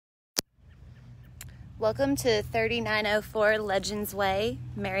Welcome to 3904 Legends Way,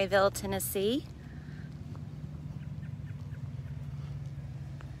 Maryville, Tennessee.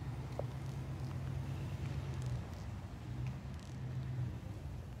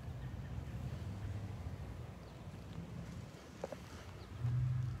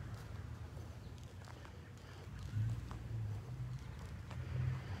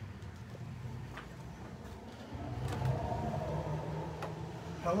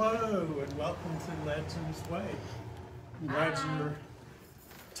 Hello and welcome to Legends Way. I'm glad you're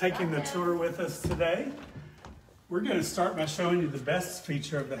taking the tour with us today. We're going to start by showing you the best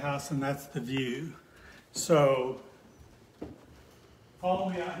feature of the house, and that's the view. So follow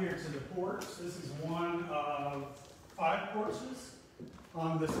me out here to the porch. This is one of 5 porches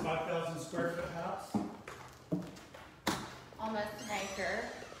on this 5,000 square foot house. Almost an acre,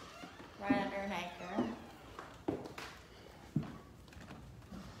 right under an acre.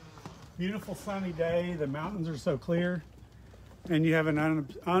 Beautiful sunny day, the mountains are so clear, and you have an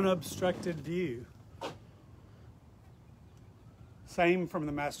unobstructed view. Same from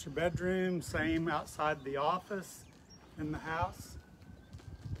the master bedroom, same outside the office in the house.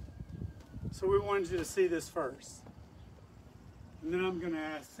 So we wanted you to see this first. And then I'm going to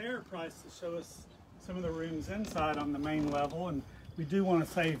ask Sara Price to show us some of the rooms inside on the main level, and we do want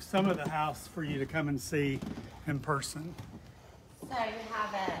to save some of the house for you to come and see in person. So you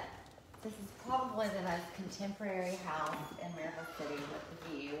have this is probably the most contemporary house in Maryville City with the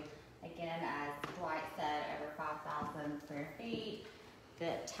view. Again, as Dwight said, over 5,000 square feet.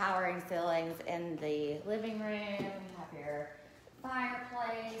 The towering ceilings in the living room. You have your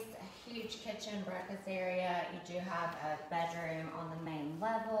fireplace, a huge kitchen, breakfast area. You do have a bedroom on the main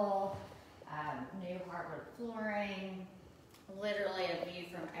level, new hardwood flooring, literally a view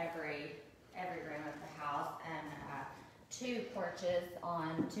from every room of the house, and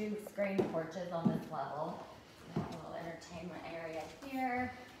 2 screen porches on this level. We have a little entertainment area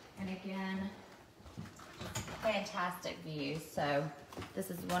here, and again, fantastic view. So this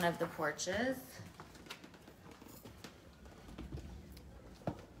is one of the porches.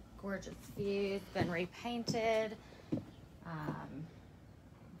 Gorgeous view. It's been repainted,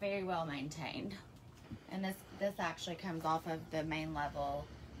 very well maintained, and this actually comes off of the main level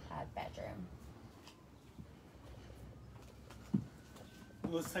bedroom.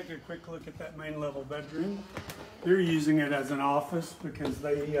 Let's take a quick look at that main level bedroom. They're using it as an office because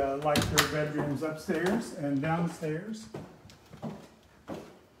they like their bedrooms upstairs and downstairs.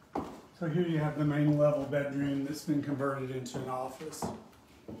 So here you have the main level bedroom that's been converted into an office.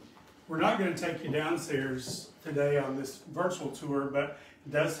 We're not going to take you downstairs today on this virtual tour, but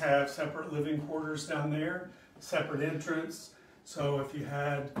it does have separate living quarters down there, separate entrance. So if you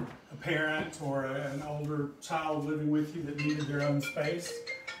had a parent or an older child living with you that needed their own space,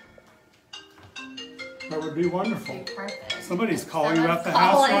 that would be wonderful. Be perfect. Somebody's calling about the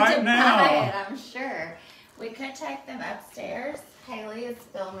house right now. I'm sure. We could take them upstairs. Haley is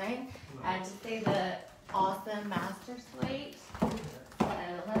filming to see the awesome master suite. So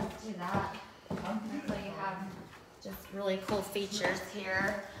let's do that. So you have just really cool features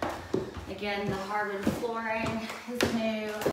here. Again, the hardwood flooring is new.